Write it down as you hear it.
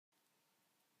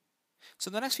So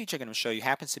the next feature I'm going to show you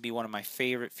happens to be one of my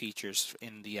favorite features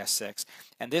in the S6,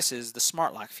 and this is the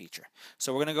Smart Lock feature.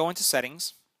 So we're going to go into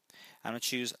Settings. I'm going to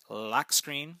choose Lock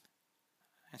Screen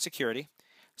and Security,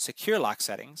 Secure Lock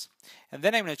Settings, and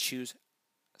then I'm going to choose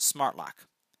Smart Lock.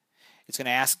 It's going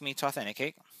to ask me to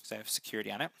authenticate because I have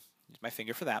security on it. Use my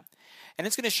finger for that. And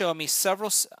it's going to show me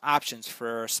several options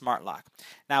for Smart Lock.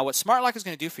 Now what Smart Lock is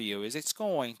going to do for you is it's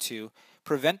going to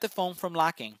prevent the phone from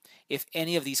locking if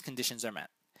any of these conditions are met.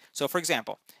 So for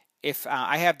example, if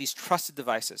I have these trusted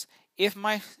devices, if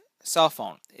my cell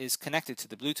phone is connected to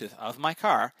the Bluetooth of my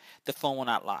car, the phone will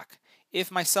not lock. If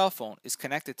my cell phone is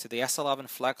connected to the S11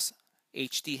 Flex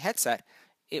HD headset,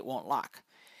 it won't lock.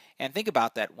 And think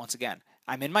about that once again.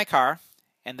 I'm in my car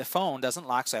and the phone doesn't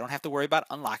lock, so I don't have to worry about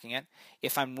unlocking it.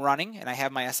 If I'm running and I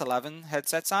have my S11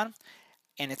 headsets on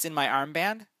and it's in my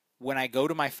armband, when I go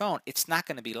to my phone, it's not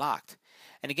going to be locked.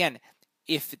 And again,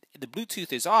 if the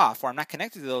Bluetooth is off or I'm not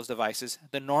connected to those devices,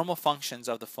 the normal functions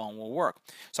of the phone will work.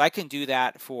 So I can do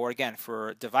that for, again,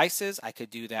 for devices. I could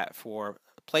do that for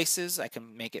places. I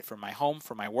can make it for my home,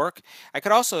 for my work. I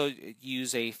could also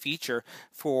use a feature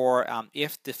for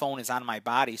if the phone is on my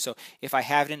body. So if I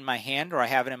have it in my hand or I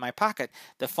have it in my pocket,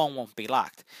 the phone won't be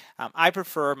locked. I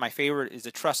prefer, my favorite is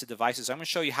the trusted devices. I'm going to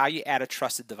show you how you add a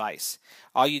trusted device.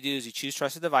 All you do is you choose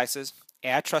trusted devices,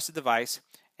 add trusted device,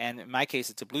 and in my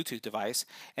case it's a Bluetooth device,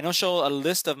 and it'll show a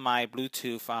list of my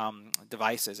Bluetooth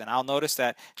devices, and I'll notice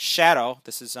that Shadow,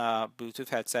 this is a Bluetooth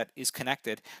headset, is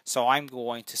connected, so I'm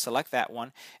going to select that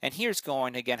one, and here it's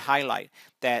going to again highlight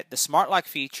that the Smart Lock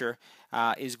feature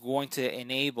is going to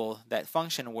enable that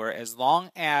function where as long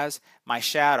as my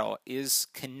Shadow is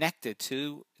connected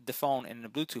to the phone in the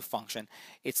Bluetooth function,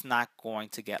 it's not going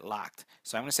to get locked.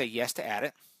 So I'm going to say yes to add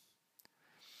it,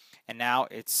 and now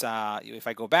it's if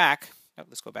I go back,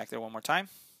 let's go back there one more time.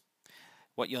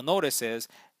 What you'll notice is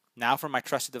now for my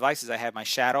trusted devices, I have my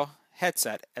Shadow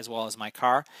headset as well as my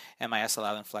car and my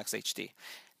S11 Flex HD.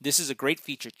 This is a great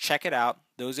feature. Check it out.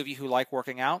 Those of you who like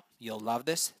working out, you'll love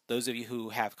this. Those of you who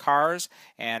have cars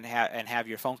and have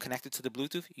your phone connected to the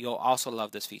Bluetooth, you'll also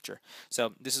love this feature.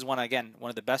 So this is one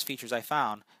of the best features I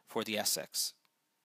found for the S6.